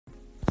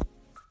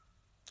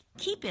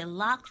Keep it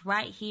locked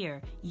right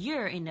here.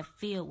 You're in the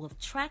field with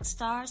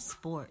Trackstar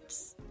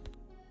Sports.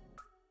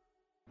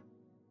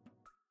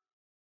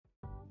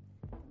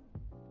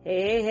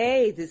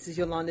 Hey, this is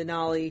Yolanda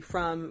Nolly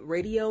from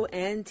Radio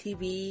and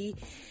TV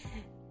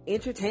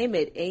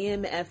Entertainment,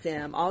 AM,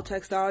 FM. All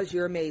Trackstars,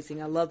 you're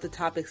amazing. I love the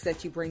topics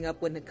that you bring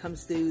up when it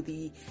comes to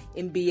the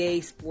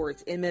NBA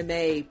sports,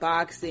 MMA,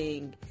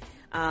 boxing,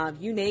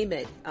 you name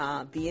it,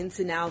 the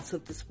ins and outs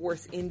of the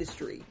sports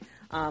industry.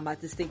 I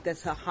just think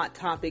that's a hot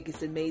topic.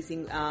 It's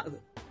amazing,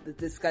 the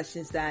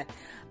discussions that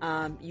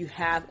you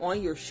have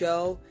on your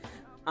show.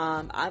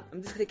 I'm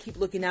just going to keep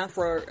looking out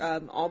for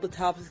all the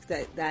topics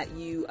that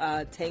you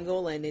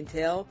tangle and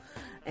entail.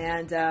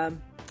 And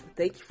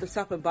thank you for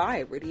stopping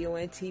by Radio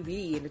and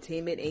TV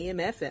Entertainment, AM,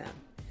 FM.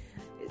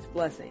 It's a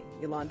blessing.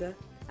 Yolanda,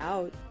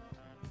 out.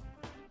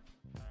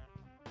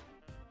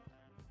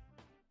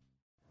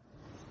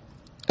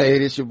 Hey,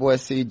 this your boy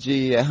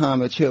CG at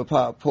Homage Hip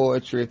Hop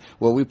Poetry,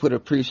 where we put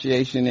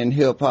appreciation in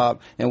hip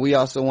hop, and we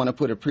also want to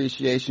put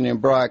appreciation in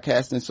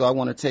broadcasting. So I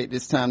want to take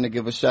this time to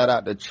give a shout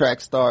out to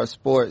Trackstar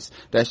Sports.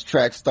 That's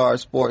Trackstar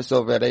Sports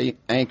over at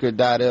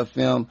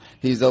Anchor.fm.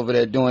 He's over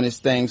there doing his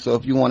thing. So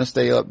if you want to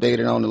stay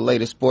updated on the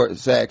latest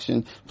sports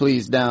action,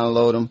 please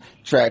download him.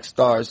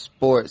 Trackstar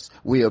Sports.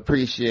 We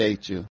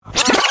appreciate you.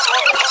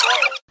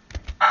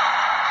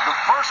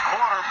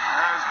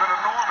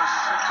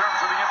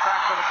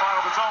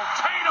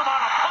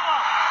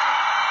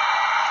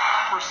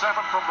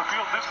 Seven from the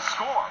field didn't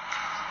score.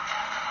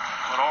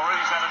 But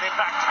already he's had an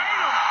impact.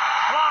 Tatum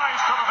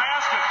flies to the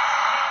basket.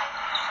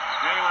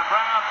 Jaylen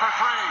Brown for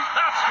three.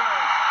 That's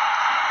good.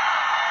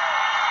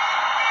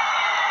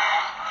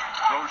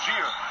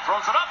 Rozier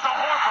throws it up to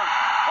Horford.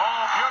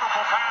 Oh,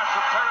 beautiful pass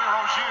from Terry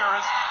Rozier.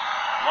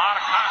 A lot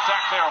of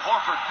contact there.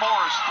 Horford,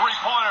 Morris,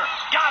 three-pointer.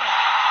 Got it.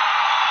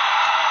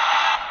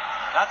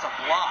 That's a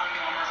block.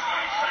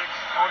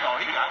 Oh, no,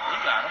 he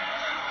got him.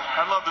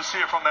 I'd love to see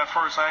it from that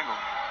first angle.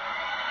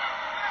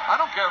 I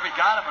don't care if he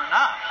got him or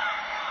not.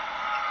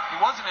 He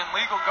wasn't in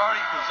legal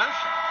guarding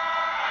position.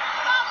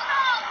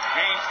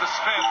 Gains the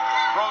spin,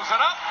 throws it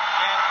up,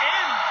 and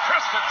in.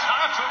 Tristan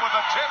Thompson with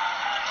a tip.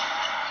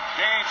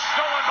 Gains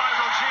stolen by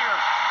Rozier.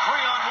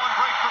 3-on-1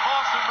 break for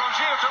Boston.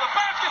 Rozier to the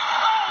basket.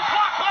 Oh,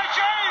 blocked by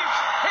James.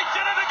 He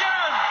did it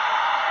again.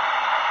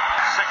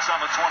 6 on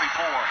the 24.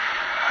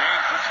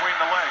 Gains between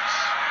the legs.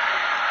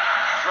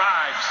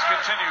 Drives,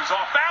 continues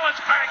off balance,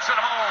 banks it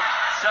home.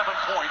 7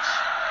 points.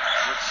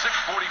 With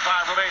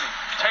 6:45 remaining.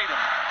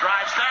 Tatum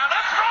drives down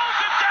and throws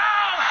it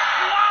down!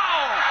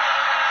 Wow!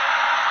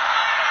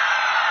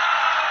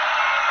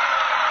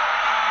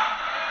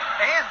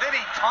 And then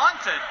he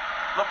taunted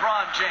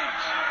LeBron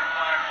James.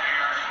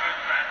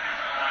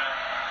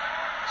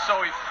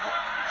 So he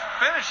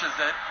finishes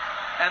it,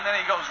 and then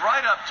he goes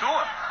right up to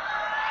him.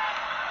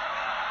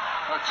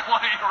 A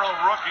 20-year-old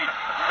rookie.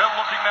 They're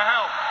looking to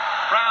help.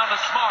 Brown to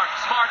Smart.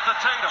 Smart to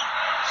Tatum.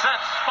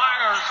 Sets,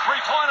 fires,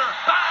 three-pointer.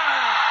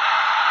 Bang!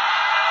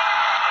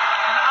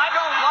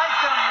 Like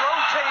them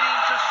rotating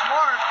to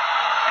Smart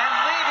and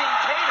leaving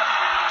Tatum.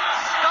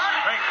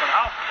 Stunning. Great for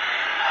help.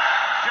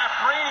 Jeff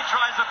Green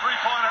tries a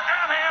three-pointer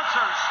and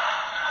answers.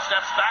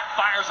 Steps back,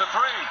 fires a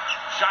three.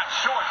 Shot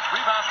short.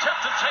 Rebound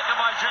tipped and taken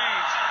by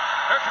James.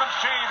 Here comes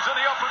James in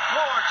the open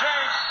floor.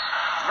 James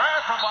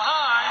grabbed from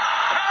behind.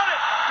 Count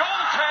it.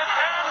 Goaltend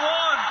and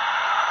one.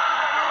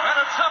 And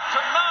it's up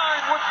to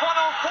 9 with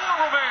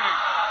 1:04 remaining.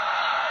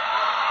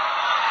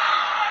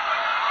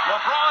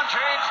 LeBron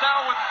James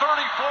now with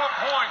 34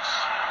 points.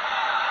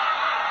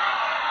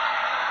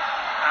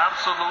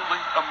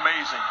 Absolutely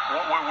amazing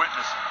what we're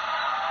witnessing.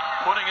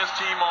 Putting his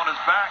team on his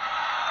back,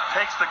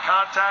 takes the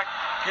contact,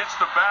 hits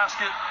the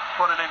basket,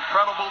 but an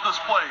incredible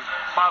display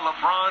by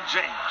LeBron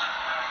James.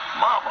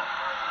 Mama,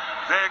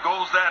 there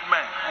goes that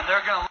man. And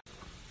they're going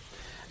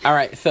to... All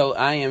right, so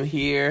I am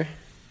here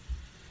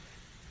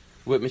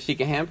with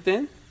Mashika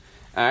Hampton.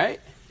 All right.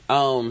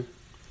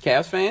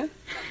 Cavs fan?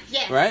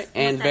 Yes. Right?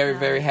 And very,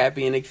 very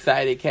happy and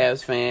excited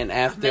Cavs fan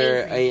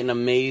after an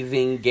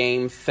amazing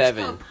Game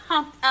 7. So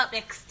pumped up,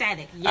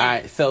 ecstatic. Yes. All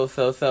right,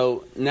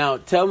 so now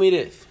tell me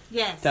this.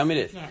 Yes. Tell me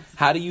this. Yes.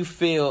 How do you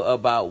feel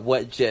about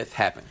what just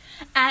happened?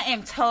 I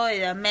am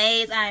totally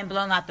amazed. I am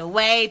blown out the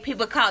way.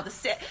 People called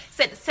said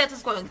the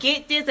Celtics going to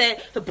get this,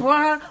 that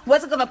LeBron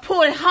wasn't going to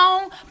pull it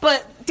home,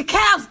 but the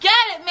Cavs got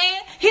it,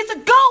 man. He's the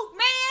GOAT,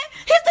 man.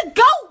 He's the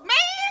GOAT, man.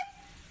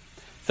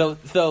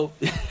 So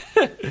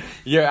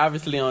you're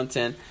obviously on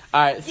 10.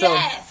 All right, so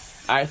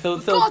yes. All right, so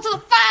going to the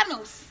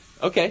finals.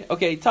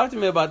 Okay. Talk to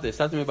me about this.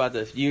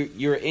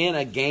 You're in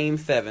a Game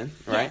 7,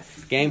 right?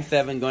 Yes. Game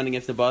 7 going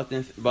against the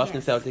Boston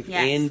Celtics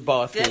in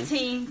Boston. Good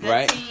team.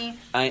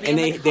 And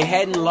they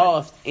hadn't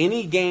lost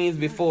any games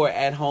before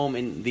at home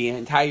in the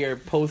entire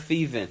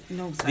postseason.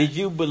 No, sir. Did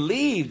you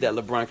believe that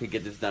LeBron could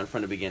get this done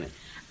from the beginning?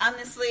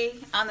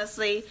 Honestly,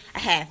 I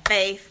had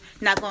faith.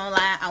 Not gonna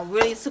lie, I'm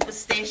really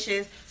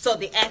superstitious. So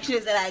the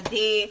actions that I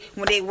did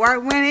when they were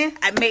winning,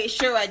 I made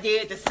sure I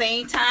did at the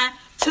same time,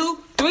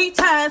 2-3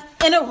 times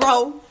in a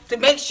row to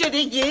make sure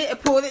they get it and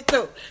pull it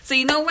through. So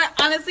you know what?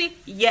 Honestly,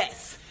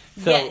 yes.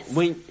 So Yes.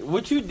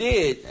 what you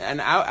did,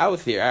 and I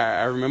was here.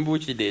 I remember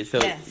what you did.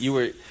 So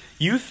Yes.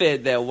 you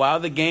said that while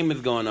the game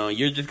is going on,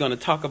 you're just going to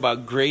talk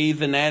about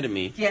Grey's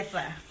Anatomy Yes,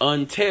 sir.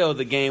 until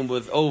the game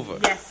was over.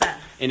 Yes, sir.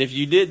 And if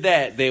you did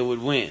that, they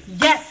would win.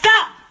 Yes, sir.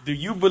 Do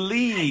you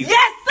believe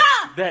Yes,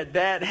 sir.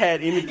 that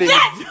had anything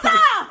Yes, to do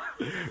sir.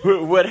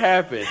 with what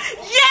happened?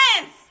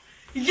 Yes.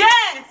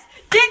 Yes.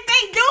 Did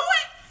they do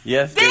it?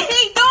 Yes. Did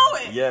he do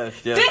it?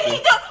 Yes. Did he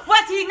do?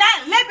 Was he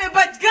not living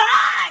but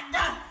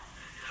God?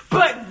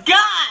 But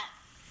God.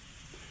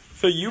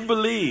 So you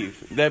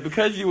believe that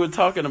because you were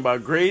talking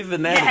about Grey's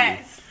Anatomy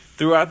Yes.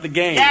 throughout the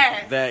game,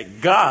 Yes.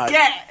 that God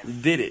Yes.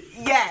 did it?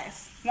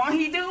 Yes. Won't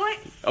he do it?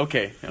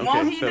 Okay.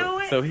 Won't he do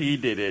it? So he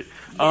did it.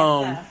 Yes,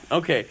 sir.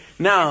 Okay.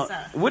 Now, Yes,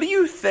 sir. what do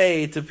you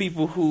say to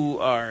people who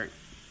are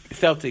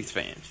Celtics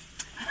fans,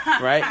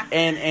 right?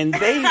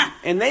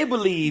 and they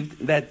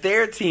believed that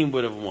their team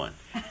would have won,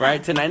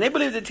 right? Tonight, and they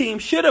believed the team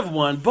should have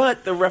won,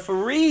 but the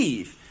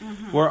referees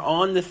were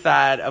on the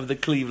side of the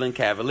Cleveland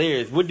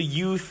Cavaliers. What do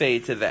you say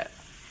to that?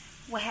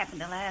 What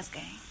happened the last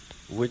game?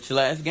 Which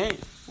last game?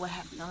 What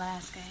happened the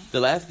last game?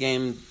 The last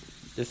game,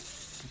 the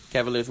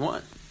Cavaliers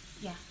won.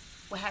 Yeah.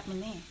 What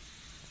happened then?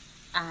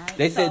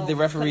 They said the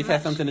referees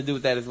had something to do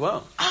with that as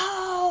well.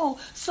 Oh,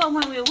 so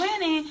when we were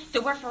winning,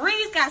 the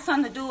referees got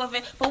something to do with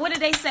it. But what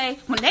did they say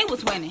when they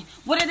was winning?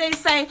 What did they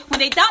say when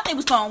they thought they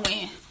was going to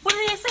win? What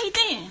did they say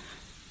then?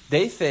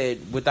 They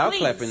said, without Please.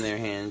 clapping their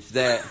hands,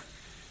 that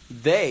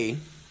they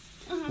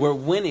were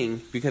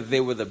winning because they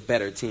were the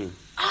better team.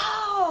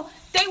 Oh,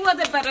 they were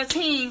the better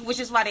team, which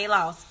is why they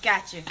lost.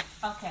 Gotcha.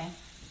 Okay.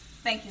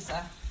 Thank you,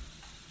 sir.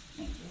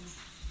 Thank you.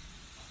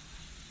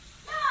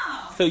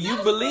 No. So you that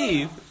was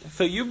believe,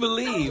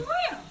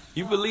 real.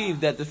 you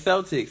believe that the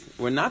Celtics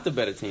were not the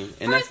better team,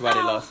 and that's First why they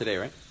off- lost today,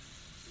 right?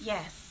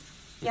 Yes.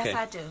 Yes, Okay.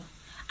 I do.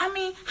 I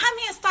mean, how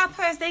many star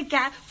players they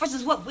got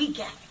versus what we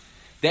got?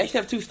 They actually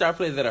have 2 star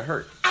players that are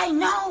hurt. I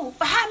know,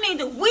 but how many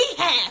do we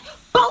have?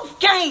 Both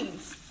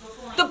games.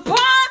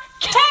 LeBron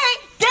carried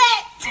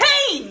that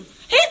team.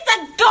 He's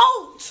the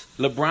GOAT.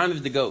 LeBron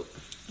is the GOAT,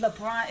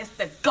 LeBron is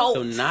the GOAT.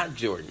 so not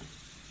Jordan.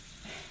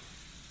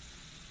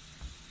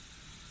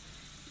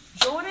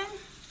 Jordan?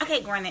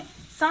 Okay, granted.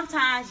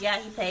 Sometimes, yeah,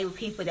 he played with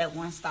people that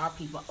weren't star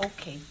people.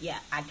 Okay, yeah,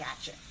 I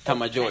got you.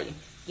 Talking about Okay. Jordan.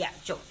 Yeah,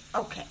 Jordan.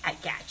 Okay, I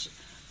got you.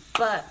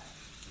 But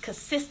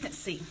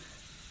consistency.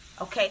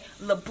 Okay,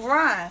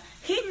 LeBron,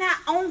 he not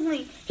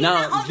only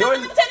Now,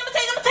 Jordan- let me tell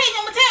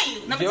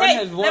you. Jordan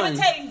has won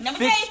 6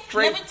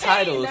 straight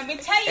titles Let me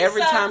tell you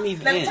every something. time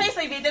he's Let me in. tell you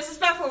something. You're being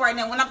disrespectful right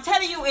now. What I'm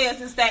telling you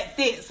is that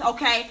this,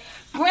 okay?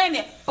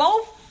 Granted,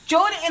 both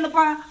Jordan and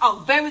LeBron are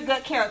very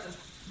good characters.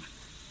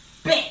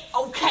 Bet,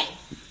 okay.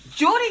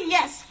 Jordan,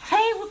 yes,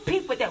 played with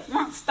people that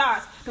weren't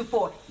stars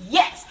before.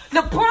 Yes,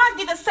 LeBron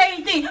did the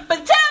same thing.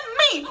 But tell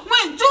me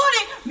when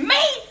Jordan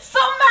made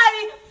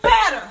somebody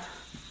better.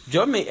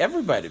 Jordan made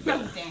everybody No,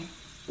 better.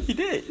 he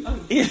didn't.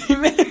 He did. He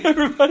made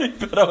everybody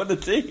better on the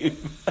team.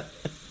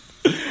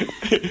 No,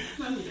 he didn't.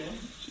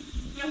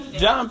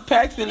 John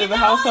Paxson is a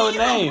household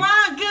name.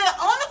 LeBron good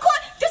on the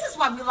court. This is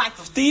why we like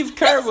him. Steve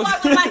Kerr This is was why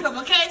we like him,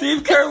 okay?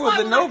 Steve This Kerr is was why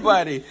a we like him.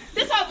 nobody.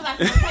 This is why we like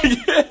him, okay?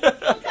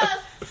 Because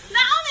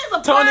not only is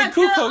LeBron Tony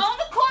good Kukoc. on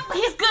the court, but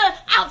he's good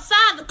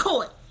outside the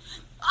court.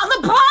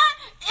 LeBron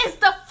is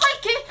the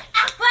freaking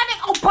athletic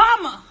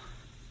Obama.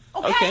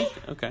 Okay?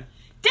 Okay.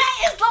 That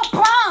is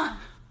LeBron.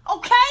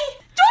 Okay?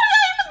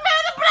 Jordan was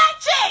married a black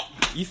chick.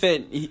 You said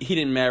he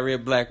didn't marry a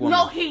black woman.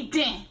 No, he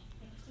didn't.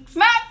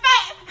 Matter of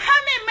fact, how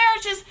many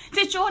marriages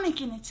did Jordan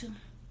get into?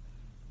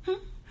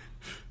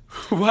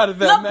 Why does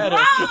that matter?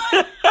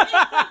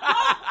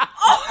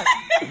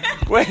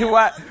 Wait,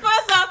 why?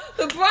 First off,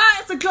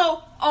 LeBron is to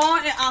go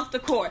on and off the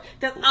court.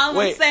 That's all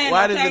Wait, I'm saying.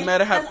 why okay? does it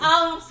matter how- That's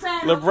all I'm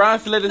saying. LeBron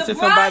okay? slid into LeBron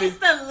somebody's. is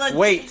the legit-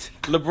 Wait,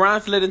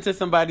 LeBron slid into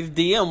somebody's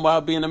DM while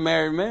being a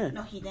married man.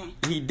 No, he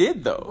didn't. He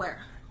did though.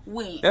 Where?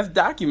 When? That's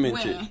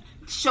documented. When?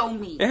 Show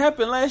me. It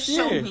happened last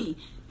Show year. me.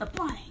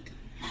 LeBron ain't do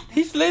nothing.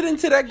 He slid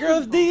into that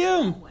girl's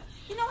DM.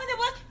 You know what it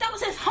was? That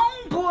was his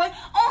homeboy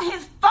on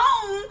his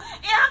phone,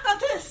 and I go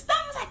to his stuff.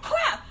 I was like,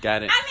 crap.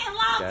 Got it. I didn't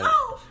log Got it.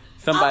 off.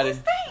 Somebody, Of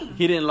his thing.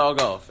 he didn't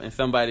log off, and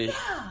somebody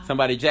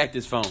jacked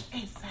his phone,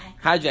 Exactly.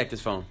 hijacked his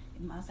phone,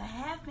 It must have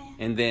happened.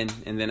 and then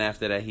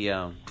after that he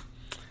I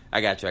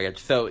got you.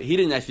 So he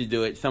didn't actually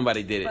do it.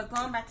 Somebody did it. But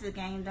going back to the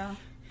game, though,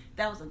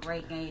 that was a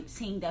great game. The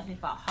team definitely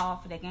fought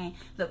hard for that game.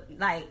 Look,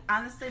 like,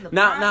 honestly, LeBron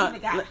Now,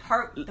 even got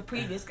hurt the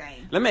previous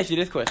game. Let me ask you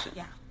this question.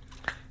 Yeah.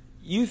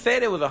 You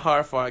said it was a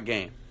hard-fought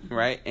game,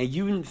 right? And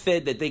you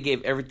said that they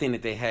gave everything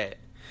that they had,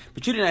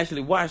 but you didn't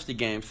actually watch the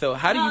game. So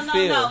how do you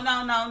feel?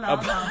 No.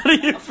 How do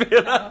you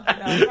feel?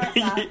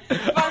 I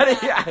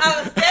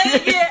was steady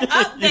getting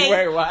You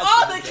weren't updates watching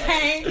all the the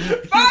game.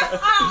 First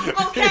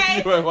off, okay.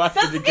 You weren't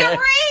watching Sister the can game.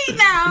 read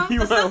now. You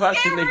The weren't sister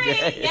watching can the read.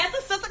 game. Yes,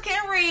 the sister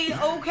can read.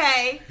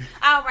 Okay.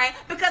 All right.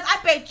 Because I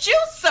bet you,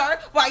 sir,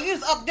 while you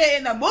was up there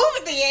in the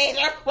movie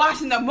theater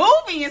watching the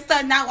movie and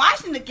stuff, not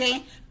watching the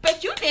game,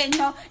 bet you didn't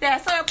know that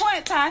at a certain point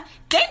in time,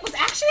 they was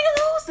actually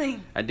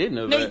losing. I did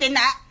know No, that. you did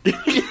not.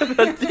 Yes,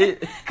 I did.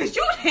 Because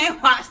you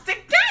didn't watch the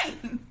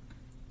game.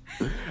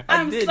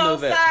 did know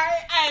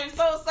that. I am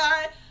so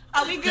sorry.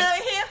 Are we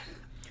good here?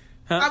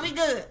 Huh? Are we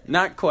good?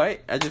 Not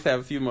quite. I just have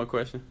a few more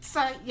questions.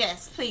 Sir,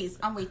 yes, please.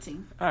 I'm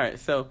waiting. All right.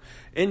 So,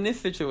 in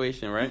this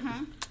situation, right,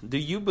 do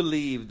you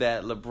believe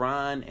that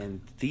LeBron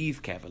and these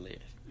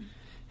Cavaliers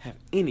have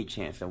any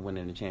chance of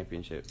winning the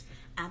championship?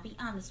 I'll be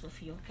honest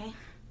with you, okay?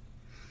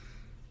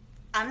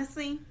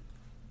 Honestly,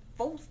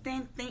 folks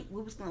didn't think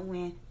we was going to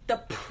win the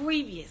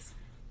previous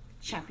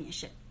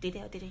championship. Did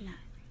they or did they not?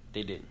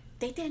 They didn't.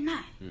 They did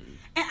not. And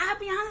I'll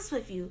be honest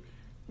with you,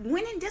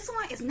 winning this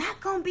one is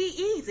not going to be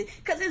easy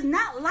because it's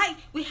not like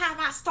we have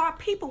our star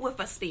people with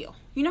us still.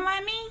 You know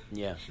what I mean?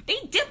 Yeah. They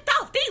dipped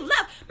off. They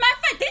left. Matter of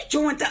fact, they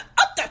joined the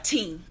other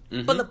team.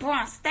 But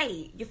LeBron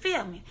stayed. You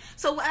feel me?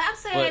 So what I'm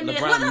saying is,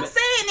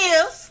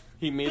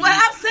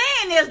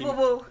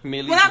 boo-boo,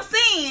 what I'm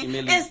saying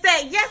is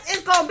that, yes,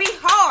 it's going to be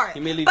hard.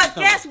 But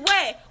guess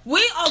what?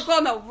 We are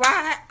going to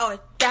ride or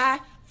die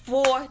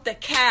for the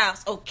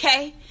Cavs,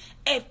 okay?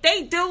 If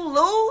they do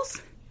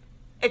lose,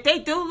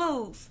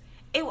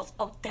 it was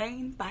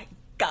ordained by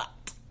God.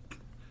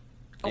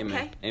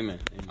 Okay? Amen.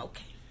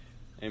 Okay.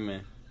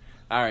 Amen.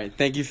 All right.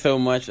 Thank you so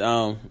much.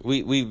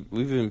 We've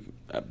been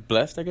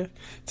blessed, I guess,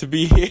 to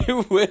be here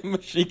with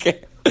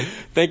Mashika.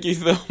 Thank you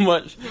so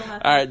much. All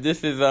right.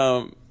 This is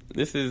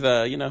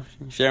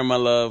sharing my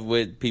love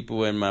with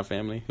people in my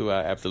family who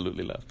I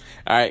absolutely love.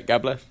 All right.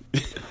 God bless.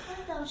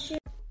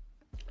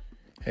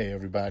 Hey,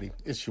 everybody.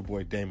 It's your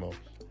boy Damo.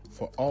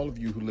 For all of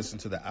you who listen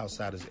to The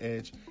Outsider's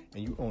Edge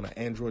and you own an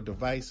Android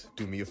device,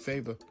 do me a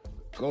favor.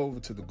 Go over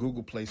to the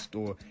Google Play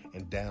Store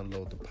and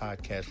download the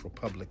Podcast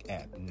Republic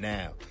app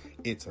now.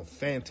 It's a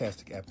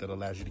fantastic app that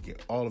allows you to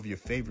get all of your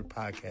favorite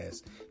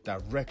podcasts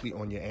directly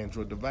on your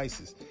Android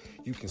devices.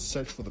 You can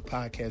search for the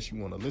podcast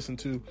you want to listen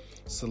to,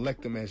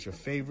 select them as your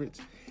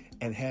favorites,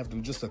 and have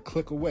them just a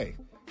click away.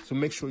 So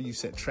make sure you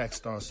set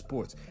Trackstar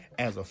Sports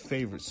as a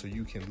favorite so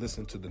you can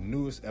listen to the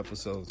newest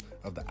episodes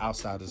of The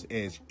Outsider's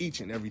Edge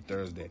each and every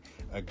Thursday.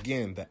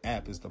 Again, the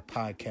app is the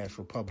Podcast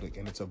Republic,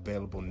 and it's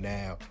available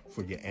now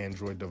for your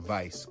Android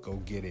device. Go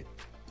get it.